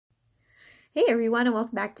Hey everyone, and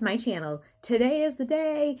welcome back to my channel. Today is the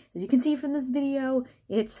day. As you can see from this video,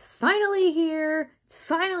 it's finally here. It's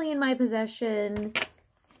finally in my possession.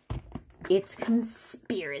 It's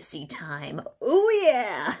conspiracy time. Oh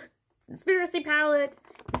yeah! Conspiracy palette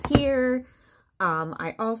is here.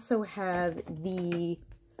 I also have the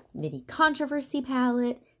Nitty Controversy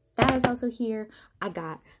palette. That is also here. I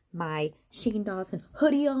got my Dawson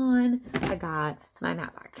hoodie on. I got my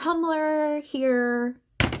matte black tumbler here.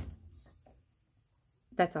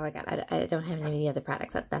 That's all I got. I don't have any of the other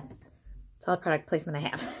products. That's all the product placement I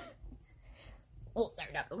have. Oh, sorry,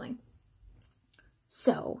 not filming.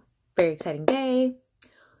 So, very exciting day.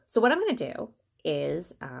 So what I'm going to do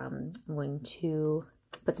is I'm going to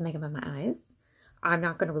put some makeup on my eyes. I'm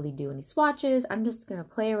not going to really do any swatches. I'm just going to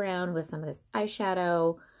play around with some of this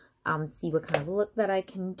eyeshadow, see what kind of look that I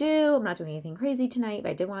can do. I'm not doing anything crazy tonight,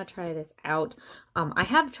 but I did want to try this out. I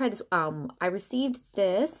have tried this. I received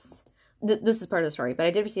this. This is part of the story, but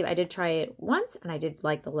I did try it once, and I did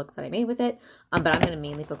like the look that I made with it. But I'm going to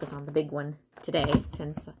mainly focus on the big one today,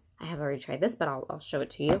 since I have already tried this, but I'll show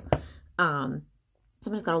it to you. So I'm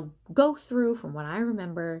just going to go through from what I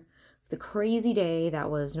remember the crazy day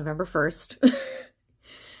that was November 1st,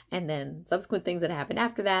 and then subsequent things that happened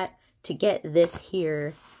after that to get this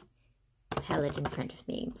here palette in front of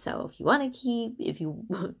me. So if you want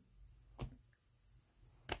to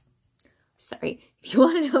sorry, if you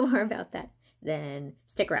want to know more about that, then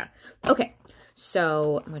stick around. Okay,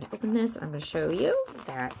 so I'm going to open this. I'm going to show you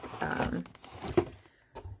that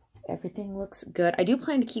everything looks good. I do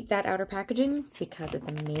plan to keep that outer packaging because it's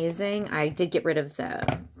amazing. I did get rid of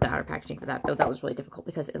the outer packaging for that, though. That was really difficult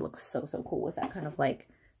because it looks so cool with that kind of like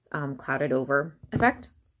clouded over effect.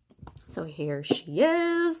 So here she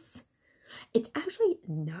is. It's actually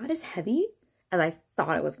not as heavy as I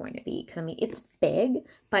thought it was going to be, because I mean it's big,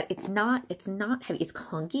 but it's not heavy. It's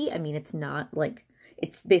clunky. I mean, it's not like,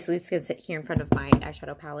 it's basically just gonna sit here in front of my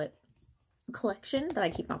eyeshadow palette collection that I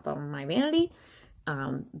keep up on my vanity.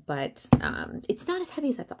 But it's not as heavy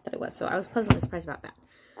as I thought that it was, so I was pleasantly surprised about that.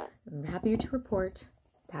 I'm happy to report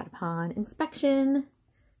that upon inspection,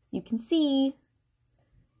 as you can see,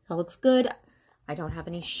 it all looks good. I don't have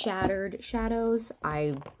any shattered shadows.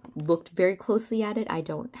 I looked very closely at it. I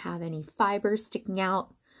don't have any fibers sticking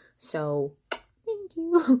out. So thank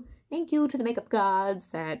you. Thank you to the makeup gods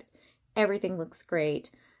that everything looks great.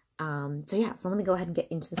 So yeah, so let me go ahead and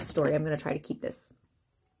get into the story. I'm going to try to keep this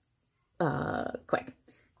quick.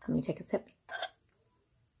 Let me take a sip.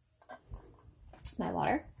 My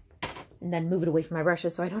water. And then move it away from my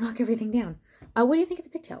brushes so I don't knock everything down. What do you think of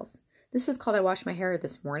the pigtails? This is called I washed my hair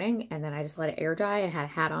this morning, and then I just let it air dry and had a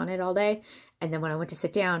hat on it all day. And then when I went to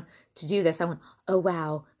sit down to do this, I went, oh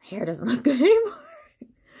wow, my hair doesn't look good anymore.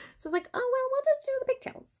 So I was like, oh well, we'll just do the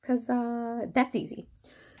pigtails, because that's easy.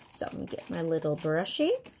 So let me get my little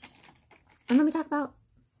brushy. And let me talk about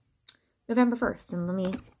November 1st, and let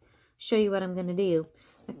me show you what I'm going to do.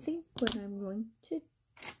 I think what I'm going to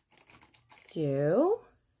do,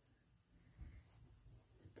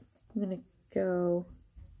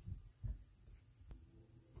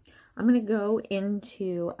 I'm going to go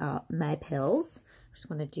into my pills. I'm just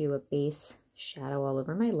going to do a base shadow all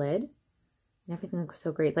over my lid. And everything looks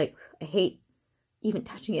so great. Like, I hate even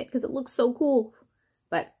touching it because it looks so cool.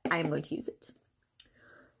 But I am going to use it.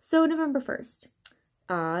 So, November 1st.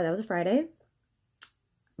 That was a Friday.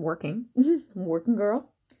 Working. Working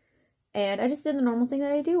girl. And I just did the normal thing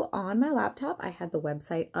that I do on my laptop. I had the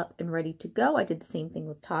website up and ready to go. I did the same thing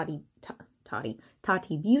with Tarte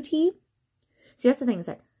Beauty. See, that's the thing, is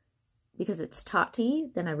that because it's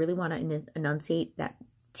Tarte, then I really want to enunciate that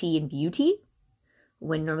T in beauty,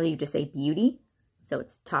 when normally you just say beauty. So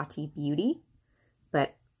it's Tarte Beauty,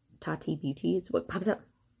 but Tarte Beauty is what pops up.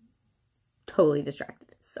 Totally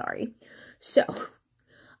distracted, sorry. So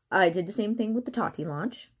I did the same thing with the Tarte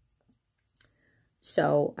launch.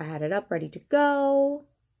 So I had it up, ready to go.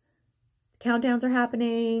 The countdowns are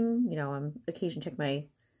happening. You know, I'm occasionally check my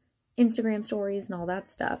Instagram stories and all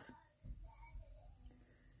that stuff.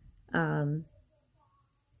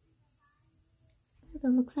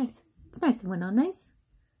 That looks nice. It's nice. It went on nice.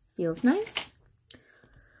 Feels nice.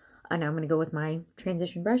 And now I'm going to go with my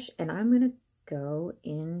transition brush, and I'm going to go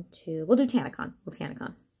into, we'll do Tannicon. We'll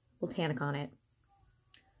Tannicon it.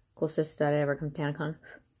 Closest that I ever come to Tannicon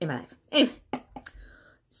in my life. Anyway.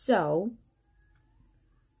 So,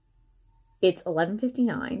 it's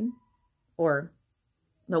 11:59, or,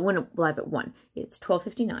 no, when it live at 1. It's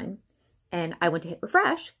 12:59. And I went to hit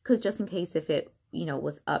refresh, because just in case if it, you know,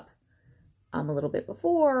 was up a little bit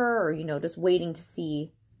before, or, you know, just waiting to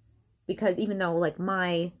see, because even though, like,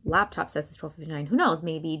 my laptop says it's 12:59, who knows,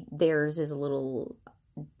 maybe theirs is a little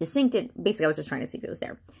desynced it. Basically, I was just trying to see if it was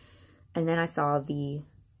there. And then I saw the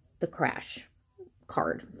crash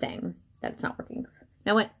card thing that it's not working.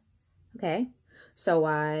 And I went, okay. So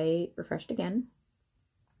I refreshed again.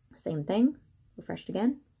 Same thing. Refreshed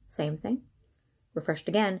again. Same thing. Refreshed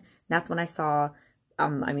again. That's when I saw, I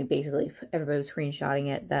mean, basically everybody was screenshotting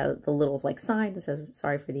it, the little like sign that says,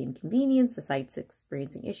 sorry for the inconvenience, the site's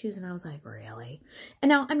experiencing issues. And I was like, really? And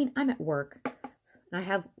now, I mean, I'm at work. And I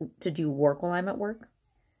have to do work while I'm at work.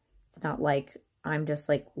 It's not like I'm just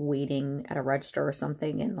like waiting at a register or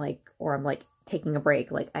something and like, or I'm like taking a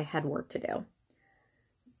break. Like I had work to do.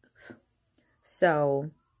 So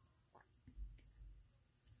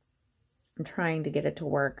I'm trying to get it to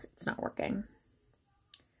work. It's not working.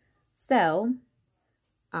 So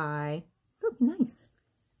it's looking nice.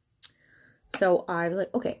 So I was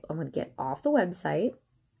like, okay, I'm going to get off the website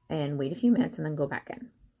and wait a few minutes and then go back in.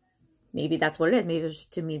 Maybe that's what it is. Maybe it's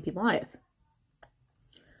just too many people on it.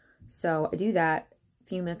 So I do that. A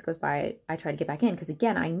few minutes goes by. I try to get back in because,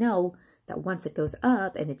 again, I know that once it goes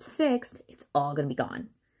up and it's fixed, it's all going to be gone.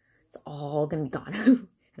 It's all going to be gone. And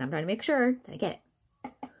I'm trying to make sure that I get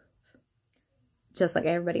it. Just like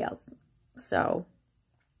everybody else. So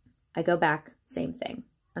I go back, same thing.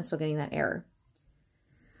 I'm still getting that error.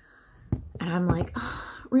 And I'm like, oh,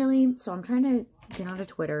 really? So I'm trying to get onto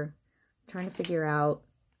Twitter, trying to figure out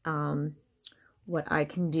what I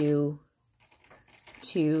can do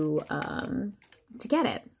to get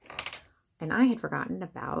it. And I had forgotten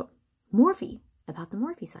about Morphe, about the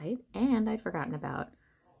Morphe site, and I'd forgotten about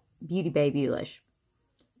Beauty Bay Beaulish.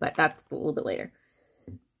 But that's a little bit later.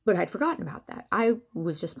 But I'd forgotten about that. I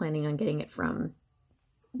was just planning on getting it from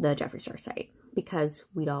the Jeffree Star site because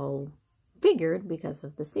we'd all figured, because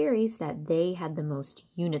of the series, that they had the most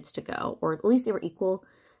units to go, or at least they were equal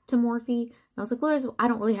to Morphe. And I was like, well, I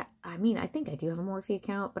don't really have, I mean, I think I do have a Morphe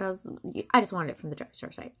account, but I just wanted it from the Jeffree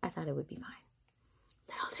Star site. I thought it would be fine.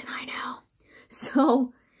 Little did I know.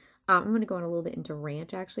 So I'm going to go on a little bit into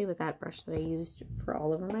ranch, actually, with that brush that I used for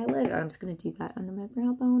all over my lid. I'm just going to do that under my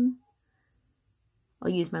brow bone. I'll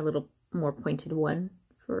use my little more pointed one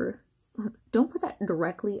for, don't put that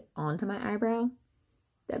directly onto my eyebrow.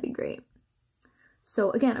 That'd be great.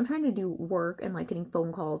 So again, I'm trying to do work and like getting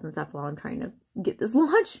phone calls and stuff while I'm trying to get this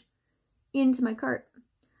launch into my cart.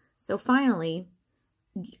 So finally,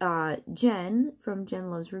 Jen from Jen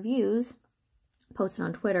Loves Reviews posted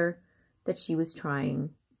on Twitter that she was trying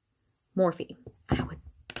Morphe. And I went,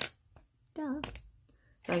 duh.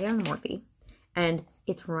 So I get on the Morphe and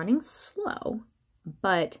it's running slow,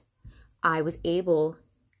 but I was able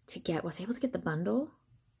to get, the bundle?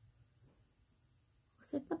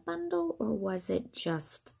 Was it the bundle or was it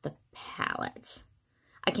just the palette?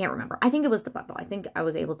 I can't remember. I think it was the bundle. I think I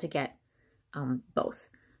was able to get both.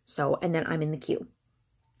 So, and then I'm in the queue.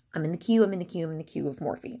 I'm in the queue of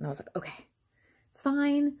Morphe. And I was like, okay, it's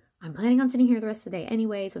fine. I'm planning on sitting here the rest of the day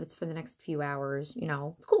anyway. So it's for the next few hours, you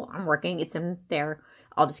know, it's cool. I'm working. It's in there.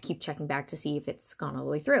 I'll just keep checking back to see if it's gone all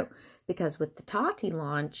the way through. Because with the Tarte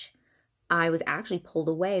launch, I was actually pulled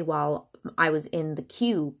away while I was in the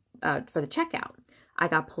queue for the checkout. I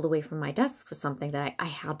got pulled away from my desk with something that I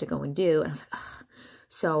had to go and do. And I was like, ugh.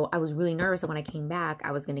 So I was really nervous that when I came back,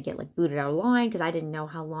 I was going to get like booted out of line because I didn't know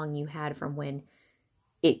how long you had from when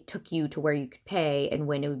it took you to where you could pay and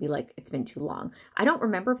when it would be like, it's been too long. I don't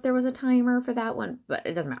remember if there was a timer for that one, but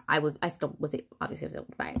it doesn't matter. I still was obviously able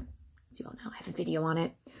to buy it. As you all know, I have a video on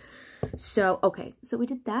it. So, okay. So we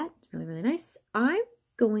did that. It's really, really nice. I'm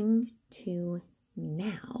going to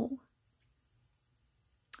now,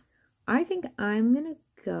 I think I'm going to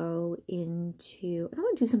go into, I don't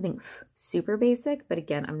want to do something super basic, but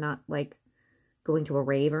again, I'm not like going to a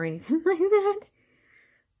rave or anything like that.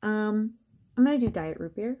 I'm going to do Diet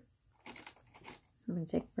Root Beer. I'm going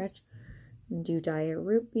to take a brush and do Diet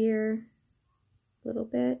Root Beer a little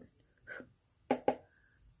bit.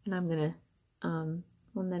 And I'm going to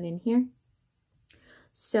blend that in here.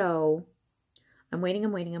 So I'm waiting.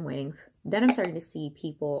 Then I'm starting to see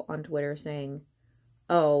people on Twitter saying,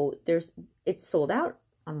 oh, it's sold out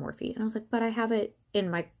on Morphe. And I was like, but I have it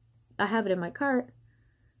in my cart.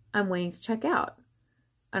 I'm waiting to check out.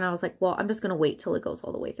 And I was like, well, I'm just going to wait till it goes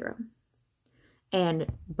all the way through.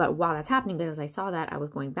 But while that's happening, because I saw that, I was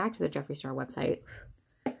going back to the Jeffree Star website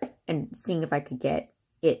and seeing if I could get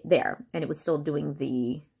it there. And it was still doing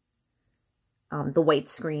the white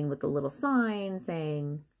screen with the little sign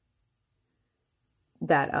saying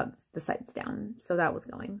that the site's down. So that was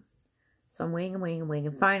going. So I'm waiting.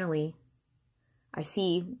 And finally, I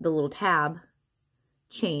see the little tab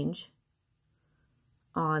change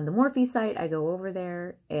on the Morphe site. I go over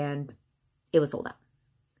there and it was sold out.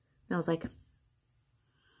 And I was like,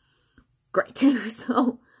 great.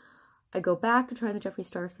 So I go back to try the Jeffree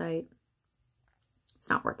Star site. It's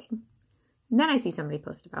not working. And then I see somebody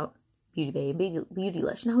post about Beauty Bay,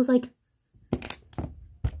 Beautylish, and I was like,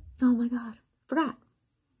 oh my god, forgot.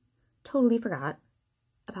 Totally forgot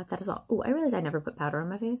about that as well. Oh, I realized I never put powder on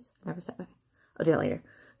my face. I never set my face. I'll do that later.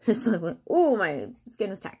 Just so I went, oh, my skin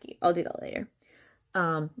was tacky. I'll do that later.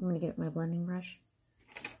 I'm going to get my blending brush.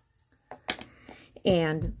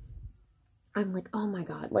 And I'm like, oh my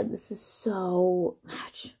god, like this is so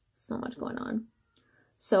much going on.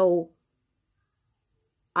 So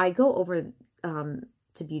I go over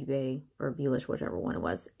to Beauty Bay or Beautylish, whichever one it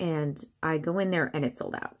was, and I go in there and it's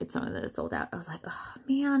sold out. It's on that it's sold out. I was like, oh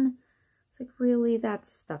man, it's like really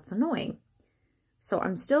that's annoying. So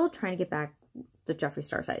I'm still trying to get back the Jeffree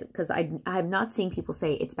Star site because I'm not seeing people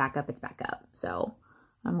say it's back up, it's back up. So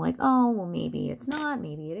I'm like, oh well, maybe it's not,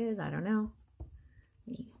 maybe it is. I don't know.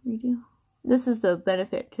 Redo. This is the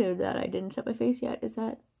benefit too that I didn't set my face yet. Is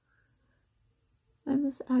that I'm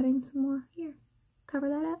just adding some more here. Cover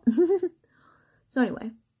that up. So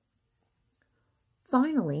anyway,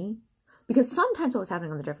 finally, because sometimes what was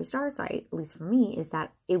happening on the Jeffree Star site, at least for me, is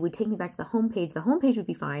that it would take me back to the homepage. The homepage would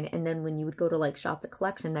be fine, and then when you would go to like shop the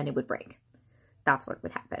collection, then it would break. That's what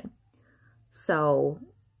would happen. So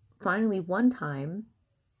finally, one time,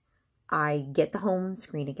 I get the home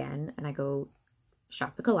screen again, and I go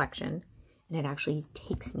shop the collection, and it actually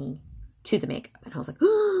takes me to the makeup, and I was like,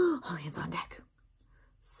 oh, all hands on deck.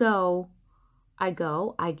 So I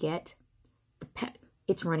go, I get the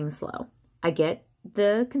it's running slow. I get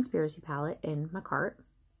the Conspiracy palette in my cart.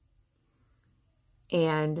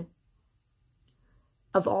 And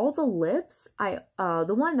of all the lips,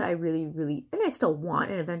 the one that I really, and I still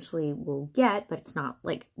want and eventually will get, but it's not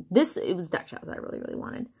like this, it was Dutch House I really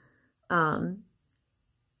wanted.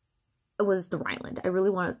 It was the Ryland. I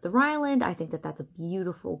really wanted the Ryland. I think that that's a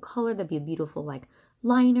beautiful color. That'd be a beautiful like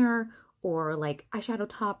liner or like eyeshadow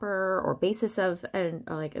topper or basis of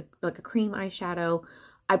like a cream eyeshadow.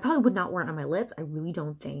 I probably would not wear it on my lips. I really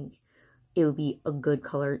don't think it would be a good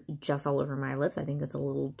color just all over my lips. I think it's a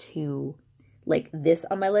little too like this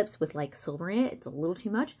on my lips with like silver in it. It's a little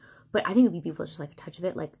too much, but I think it'd be beautiful just like a touch of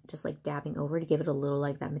it, like just like dabbing over to give it a little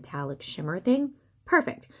like that metallic shimmer thing.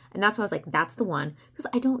 Perfect. And that's why I was like, that's the one, because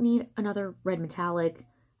I don't need another red metallic.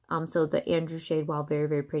 So the Andrew shade, while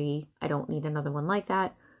very pretty, I don't need another one like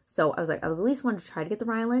that. So I was like, I was at least wanted to try to get the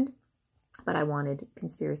Ryland, but I wanted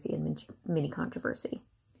Conspiracy and Mini Controversy.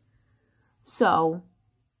 So,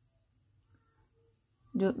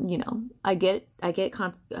 you know, I get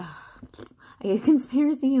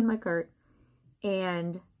Conspiracy in my cart,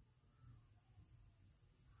 and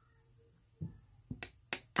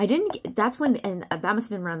I didn't get, that's when, and that must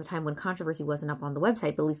have been around the time when Controversy wasn't up on the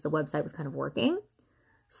website, but at least the website was kind of working.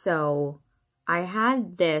 So I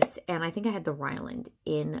had this, and I think I had the Ryland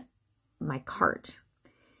in my cart,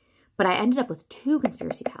 but I ended up with 2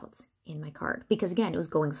 Conspiracy palettes in my cart because again, it was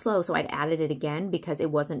going slow. So I'd added it again because it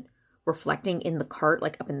wasn't reflecting in the cart,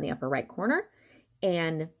 like up in the upper right corner.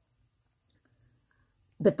 But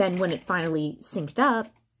then when it finally synced up,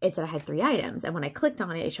 it said I had 3 items. And when I clicked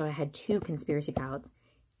on it, it showed I had 2 Conspiracy palettes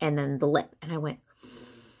and then the lip. And I went,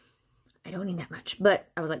 I don't need that much. But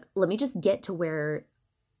I was like, let me just get to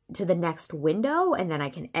the next window and then I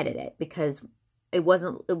can edit it, because it was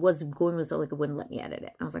going so like it wouldn't let me edit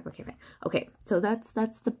it. I was like, okay, fine. Okay, so that's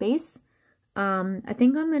the base. I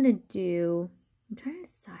think I'm gonna do, I'm trying to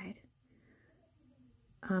decide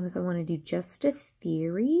if I want to do just a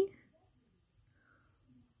theory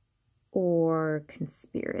or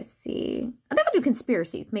conspiracy. I think I'll do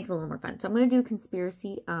conspiracy to make it a little more fun. So I'm gonna do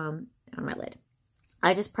conspiracy on my lid.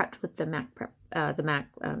 I just prepped with the MAC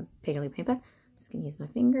Painterly paint pad. I'm just gonna use my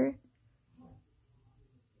finger.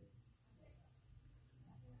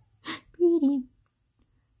 Pretty. So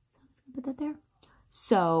I'm just gonna put that there.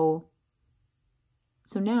 So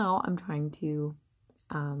now I'm trying to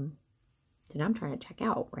check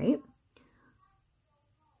out, right?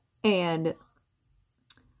 And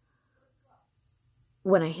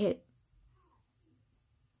when I hit,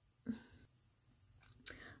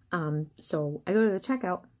 so I go to the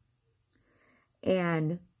checkout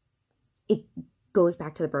and it goes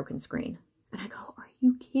back to the broken screen. And I go, are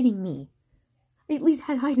you kidding me? I at least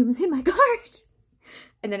had items in my cart.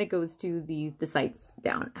 And then it goes to the sites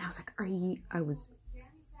down. And I was like, I was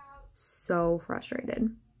so frustrated.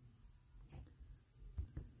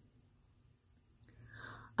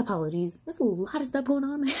 Apologies. There's a lot of stuff going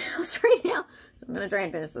on in my house right now. So I'm going to try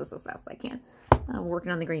and finish this as fast as I can. I'm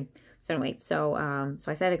working on the green. So anyway, so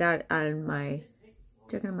I said I got out of my,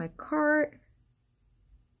 took it in my cart.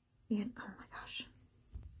 And oh my gosh.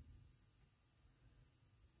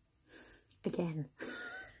 again.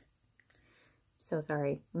 So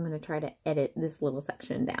sorry. I'm going to try to edit this little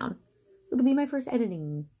section down. It'll be my first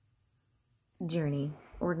editing journey.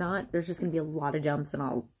 Or not. There's just going to be a lot of jumps and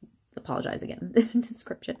I'll apologize again in the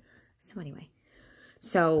description. So anyway.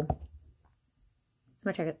 So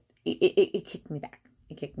my check it kicked me back.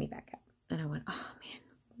 It kicked me back out. And I went, oh man,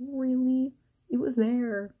 really? It was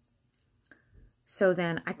there. So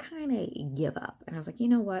then I kind of give up. And I was like, you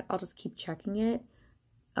know what? I'll just keep checking it.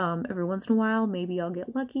 Every once in a while, maybe I'll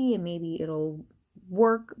get lucky and maybe it'll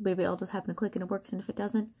work. Maybe I'll just happen to click and it works. And if it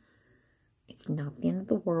doesn't, it's not the end of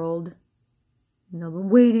the world. I've been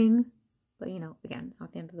waiting. But, you know, again, it's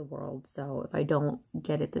not the end of the world. So if I don't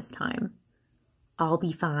get it this time, I'll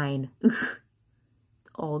be fine. It's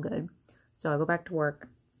all good. So I go back to work.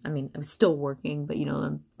 I mean, I'm still working, but, you know,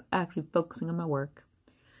 I'm actually focusing on my work.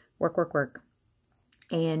 Work.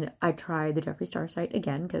 And I tried the Jeffree Star site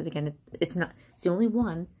again, because again, it's the only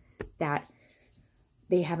one that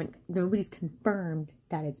nobody's confirmed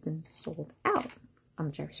that it's been sold out on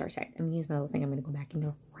the Jeffree Star site. I'm going to use my little thing. I'm going to go back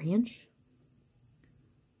into Ranch.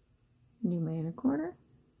 Do my inner corner.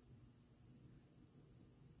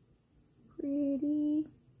 Pretty.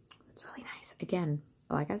 It's really nice. Again,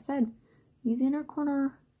 like I said, these inner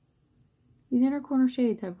corner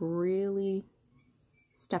shades have really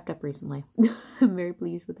stepped up recently. I'm very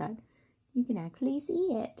pleased with that. You can actually see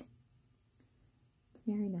it. It's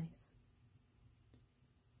very nice.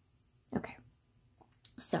 Okay.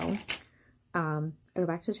 So, I go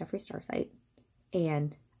back to the Jeffree Star site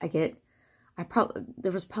and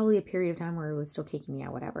there was probably a period of time where it was still kicking me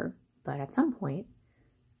out, whatever. But at some point,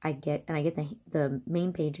 I get the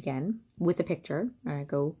main page again with a picture, and I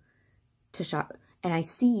go to shop, and I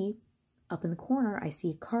see up in the corner, I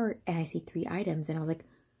see a cart, and I see 3 items, and I was like,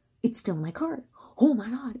 it's still in my cart. Oh my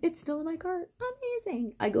god, it's still in my cart.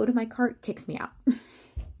 Amazing. I go to my cart, kicks me out.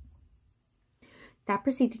 That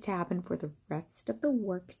proceeded to happen for the rest of the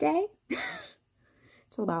work day.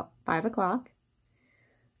 Till about 5 o'clock.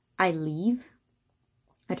 I leave.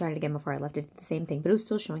 I tried it again before I left. It did the same thing, but it was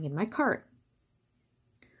still showing in my cart.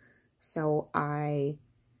 So I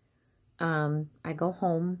go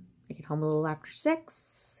home. I get home a little after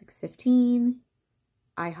 6:15.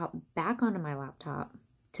 I hop back onto my laptop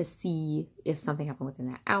to see if something happened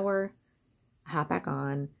within that hour. I hop back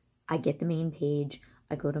on. I get the main page.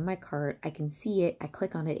 I go to my cart. I can see it. I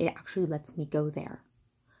click on it. It actually lets me go there.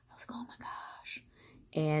 I was like, oh my gosh.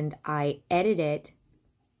 And I edit it.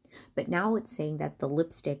 But now it's saying that the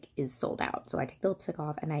lipstick is sold out. So I take the lipstick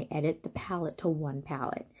off and I edit the palette to 1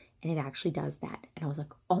 palette. And it actually does that. And I was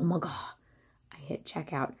like, oh my god. I hit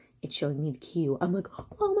checkout. It's showing me the queue. I'm like,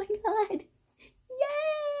 oh my god.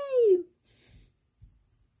 Yay!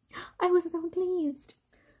 I was so pleased.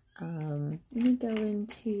 Let me go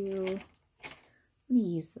into... Let me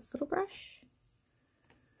use this little brush.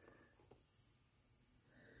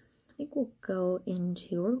 I think we'll go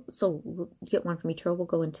into... So we'll get one from each row. We'll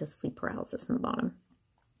go into sleep paralysis in the bottom.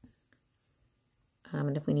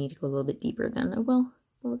 And if we need to go a little bit deeper, then I will.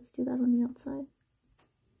 We'll just do that on the outside.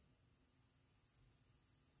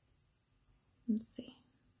 Let's see.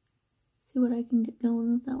 See what I can get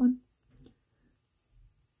going with that one.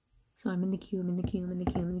 So I'm in the queue, I'm in the queue, I'm in the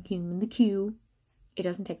queue, I'm in the queue, I'm in the queue. It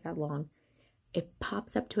doesn't take that long. It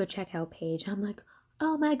pops up to a checkout page. I'm like,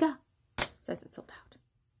 oh my god. It says it's sold out.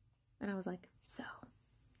 And I was like, so.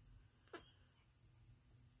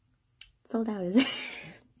 Sold out, is it?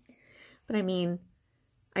 But I mean,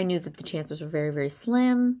 I knew that the chances were very, very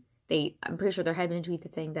slim. I'm pretty sure there had been a tweet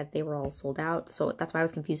that saying that they were all sold out. So that's why I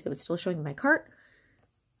was confused. It was still showing in my cart.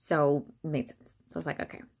 So it made sense. So I was like,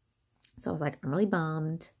 okay. So I was like, I'm really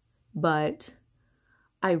bummed. But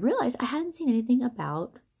I realized I hadn't seen anything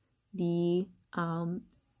about the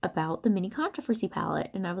mini controversy palette.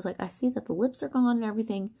 And I was like, I see that the lips are gone and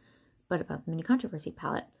everything, but about the mini controversy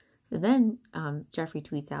palette. So then Jeffree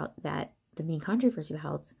tweets out that the mini controversy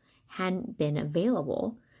palettes hadn't been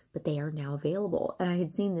available, but they are now available. And I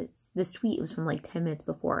had seen this tweet, it was from like 10 minutes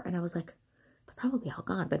before, and I was like, they're probably all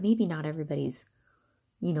gone, but maybe not everybody's,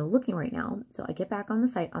 you know, looking right now. So I get back on the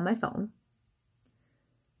site on my phone,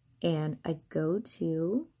 and I go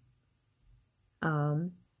to,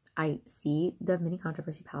 I see the mini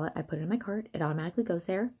controversy palette, I put it in my cart, it automatically goes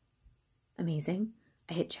there. Amazing.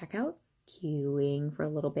 I hit checkout, queuing for a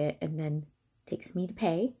little bit, and then takes me to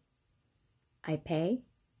pay. I pay.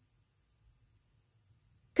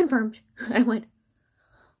 Confirmed. I went,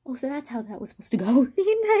 oh, so that's how that was supposed to go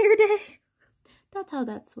the entire day. That's how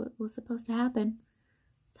that's what was supposed to happen.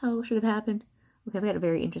 That's how it should have happened. Okay, I've got a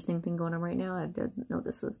very interesting thing going on right now. I didn't know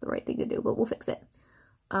this was the right thing to do, but we'll fix it.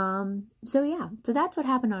 So yeah, so that's what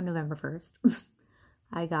happened on November 1st.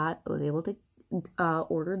 I was able to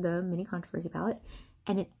order the Mini Controversy palette,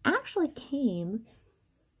 and it actually came,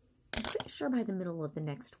 I'm pretty sure, by the middle of the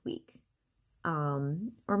next week.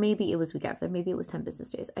 Or maybe it was week after, maybe it was 10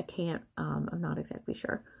 business days. I can't, I'm not exactly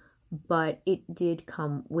sure, but it did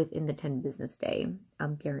come within the 10 business day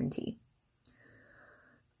guarantee.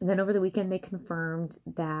 And then over the weekend, they confirmed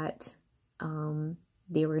that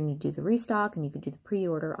they were going to do the restock, and you could do the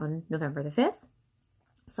pre-order on November the 5th.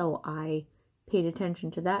 So I paid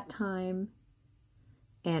attention to that time,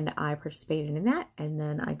 and I participated in that, and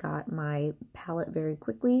then I got my palette very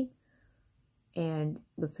quickly, and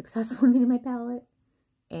was successful in getting my palette.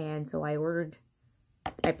 And so I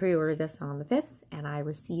pre-ordered this on the 5th, and I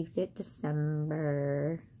received it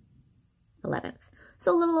December 11th.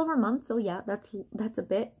 So a little over a month. So yeah, that's a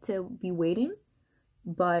bit to be waiting,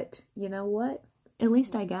 but you know what? At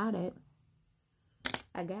least I got it.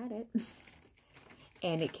 I got it.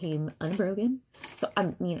 And it came unbroken. So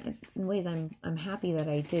I mean, in ways I'm happy that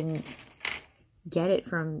I didn't get it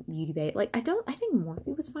from Beauty Bay. Like, I think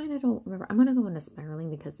Morphe was fine. I don't remember. I'm gonna go into spiraling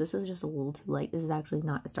because this is just a little too light. This is actually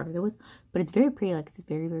not as dark as it was, but it's very pretty. Like, it's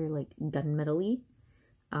very, very like gunmetal-y.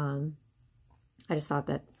 I just thought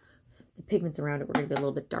that the pigments around it were gonna be a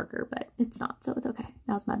little bit darker, but it's not, so it's okay.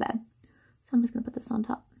 That was my bad. So I'm just gonna put this on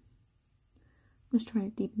top. I'm just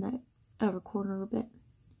trying to deepen that outer corner a bit.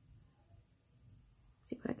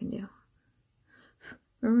 See what I can do.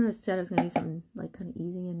 Remember when I said I was gonna do something like kind of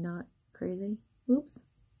easy and not crazy? Oops.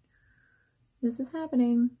 This is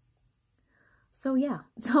happening. So yeah,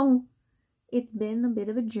 so it's been a bit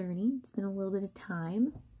of a journey. It's been a little bit of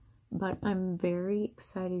time, but I'm very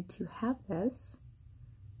excited to have this.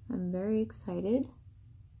 I'm very excited.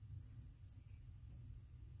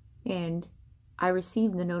 And I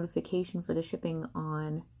received the notification for the shipping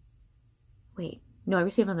on, wait, no, I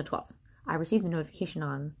received it on the 12th. I received the notification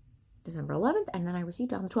on December 11th, and then I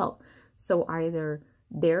received it on the 12th. So either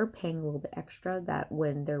they're paying a little bit extra that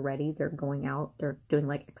when they're ready, they're going out, they're doing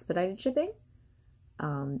like expedited shipping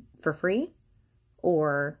for free,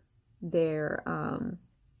 or they're,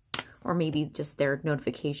 or maybe just their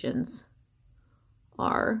notifications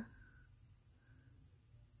are,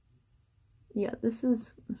 yeah, this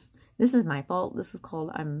is my fault. This is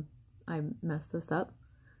called, I messed this up.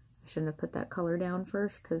 I shouldn't have put that color down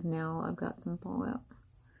first, because now I've got some fallout.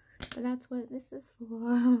 But that's what this is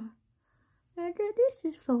for. That's what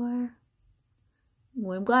this is for.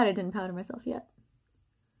 Well, I'm glad I didn't powder myself yet.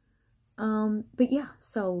 But yeah,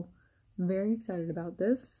 so I'm very excited about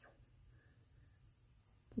this.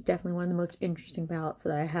 It's definitely one of the most interesting palettes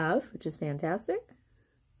that I have, which is fantastic.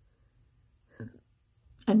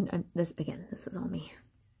 And this, again, this is all me.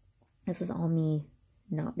 This is all me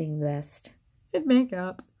not being the best at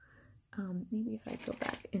makeup. Maybe if I go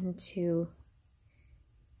back into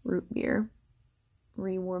root beer,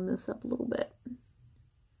 rewarm this up a little bit.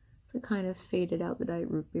 So I kind of faded out the Diet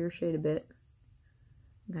Root Beer shade a bit.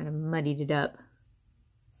 Kind of muddied it up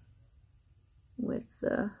with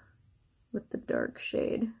the dark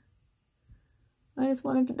shade. I just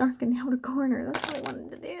wanted to darken the outer corner. That's what I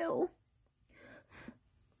wanted to do.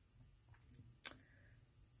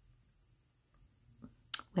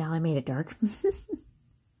 Well, I made it dark.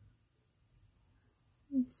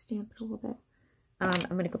 Stamp it a little bit. I'm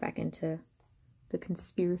going to go back into the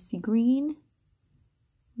Conspiracy Green.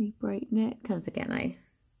 Re-brighten it. Because, again, I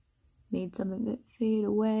made some of it fade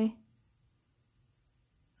away.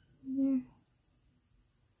 There.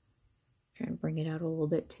 Trying to bring it out a little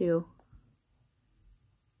bit, too.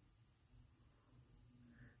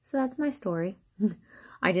 So that's my story.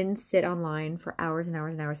 I didn't sit online for hours and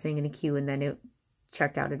hours and hours sitting in a queue and then it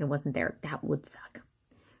checked out and it wasn't there. That would suck.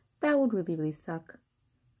 That would really, really suck.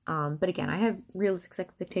 But again, I have realistic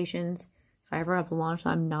expectations. If I ever have a launch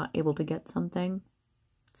I'm not able to get something,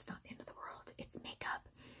 it's not the end of the world. It's makeup.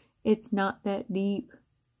 It's not that deep.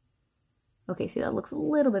 Okay, see, that looks a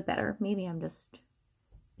little bit better. Maybe I'm just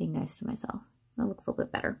being nice to myself. That looks a little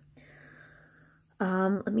bit better.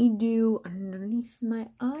 Let me do underneath my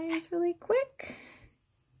eyes really quick.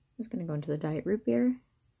 I'm just going to go into the Diet Root Beer.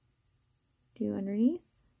 Do underneath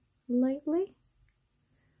lightly.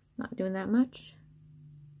 Not doing that much.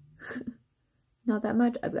 Not that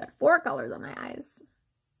much. I've got 4 colors on my eyes.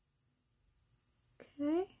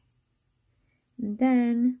 Okay. And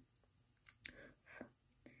then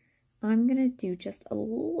I'm going to do just a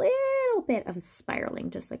little bit of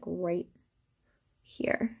spiraling, just like right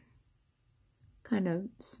here. Kind of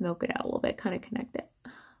smoke it out a little bit, kind of connect it.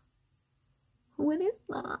 What is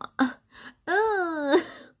that?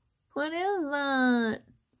 What is that?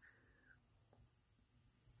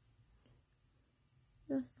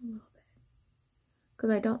 Just a little bit.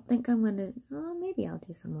 because I don't think I'm going to, oh, maybe I'll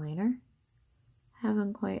do some liner.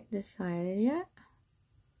 Haven't quite decided yet.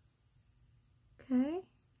 Okay.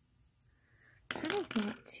 Kind of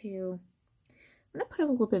want to, I'm going to put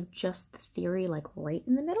a little bit of just the theory like right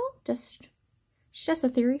in the middle. Just a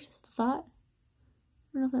theory, just a thought.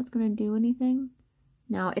 I don't know if that's going to do anything.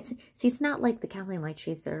 No, it's not like the Kathleen Light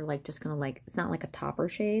shades that are like just going to like, it's not like a topper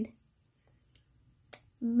shade.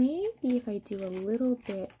 Maybe if I do a little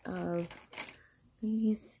bit of, maybe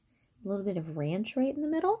use a little bit of ranch right in the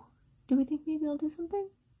middle. Do we think maybe I'll do something?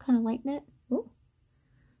 Kind of lighten it. Ooh,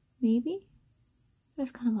 maybe. I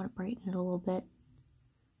just kind of want to brighten it a little bit.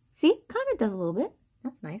 See, kind of does a little bit.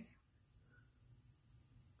 That's nice.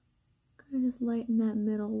 Kind of just lighten that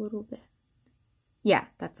middle a little bit. Yeah,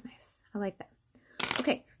 that's nice. I like that.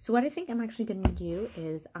 Okay, so what I think I'm actually going to do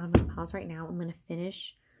is I'm going to pause right now. I'm going to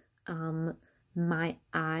finish my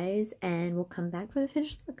eyes and we'll come back for the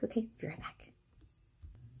finished look. Okay, be right back.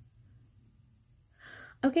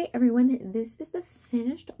 Okay, everyone, this is the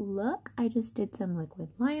finished look. I just did some liquid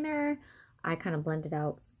liner. I kind of blended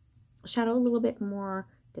out shadow a little bit more.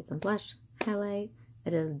 Did some blush, highlight.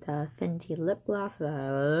 I did the Fenty lip gloss that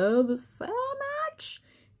I love so much.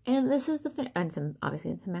 And this is the and some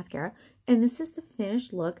obviously some mascara. And this is the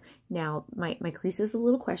finished look. Now my crease is a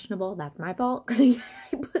little questionable. That's my fault because I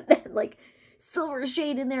put that like silver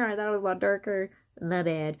shade in there. I thought it was a lot darker. My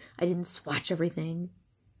bad. I didn't swatch everything.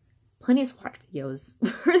 Plenty of swatch videos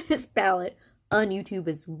for this palette on YouTube,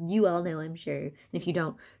 as you all know, I'm sure. And if you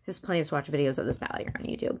don't, there's plenty of swatch videos of this palette here on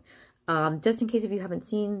YouTube. Just in case if you haven't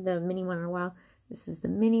seen the mini one in a while, this is the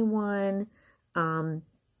mini one.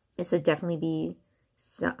 This would definitely be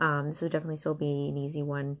this would definitely still be an easy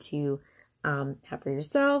one to have for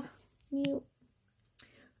yourself.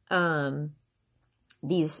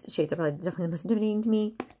 These shades are probably definitely the most intimidating to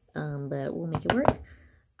me, but we'll make it work.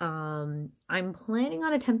 I'm planning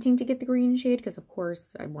on attempting to get the green shade because, of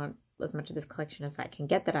course, I want as much of this collection as I can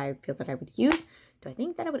get that I feel that I would use. Do I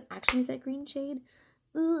think that I would actually use that green shade?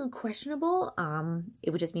 Ooh, questionable. It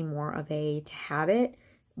would just be more of a to have it.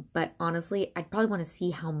 But honestly, I'd probably want to see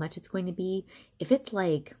how much it's going to be. If it's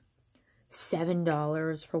like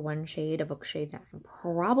 $7 for one shade of a shade that I'm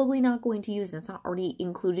probably not going to use and it's not already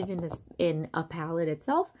included in a palette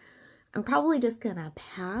itself, I'm probably just gonna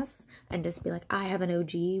pass and just be like, I have an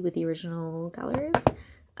OG with the original colors.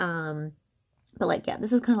 But like, yeah,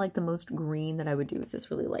 this is kind of like the most green that I would do is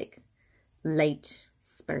this really like light,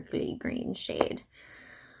 sparkly green shade.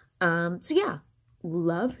 So yeah,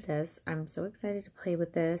 love this. I'm so excited to play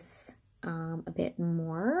with this a bit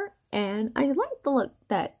more. And I like the look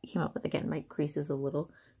that came up with. Again, my crease is a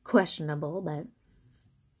little questionable, but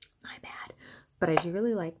my bad. But I do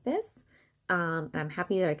really like this. And I'm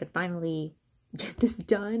happy that I could finally get this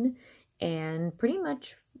done. And pretty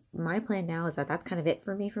much my plan now is that that's kind of it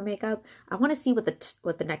for me for makeup. I want to see what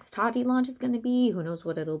the next Tarte launch is going to be. Who knows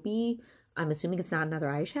what it'll be. I'm assuming it's not another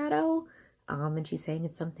eyeshadow. And she's saying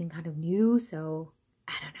it's something kind of new. So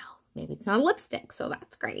I don't know. Maybe it's not a lipstick. So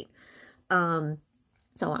that's great.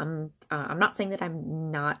 So I'm not saying that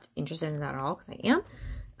I'm not interested in that at all, because I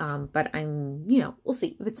am. But I'm, we'll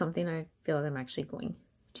see if it's something I feel that I'm actually going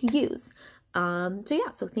to use. So yeah,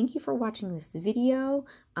 so thank you for watching this video.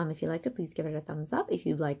 If you liked it, please give it a thumbs up. If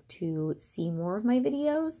you'd like to see more of my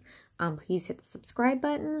videos, please hit the subscribe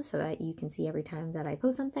button so that you can see every time that I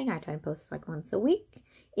post something. I try and post like once a week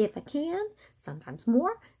if I can, sometimes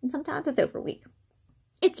more, and sometimes it's over a week.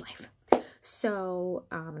 It's life. So,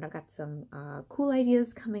 and I've got some cool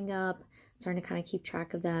ideas coming up. I'm starting to kind of keep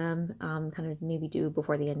track of them, kind of maybe do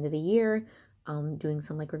before the end of the year, doing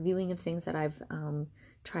some like reviewing of things that I've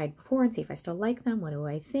tried before and see if I still like them. What do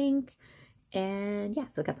I think? And yeah,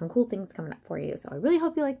 so I've got some cool things coming up for you. So I really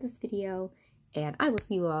hope you like this video, and I will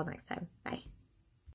see you all next time. Bye.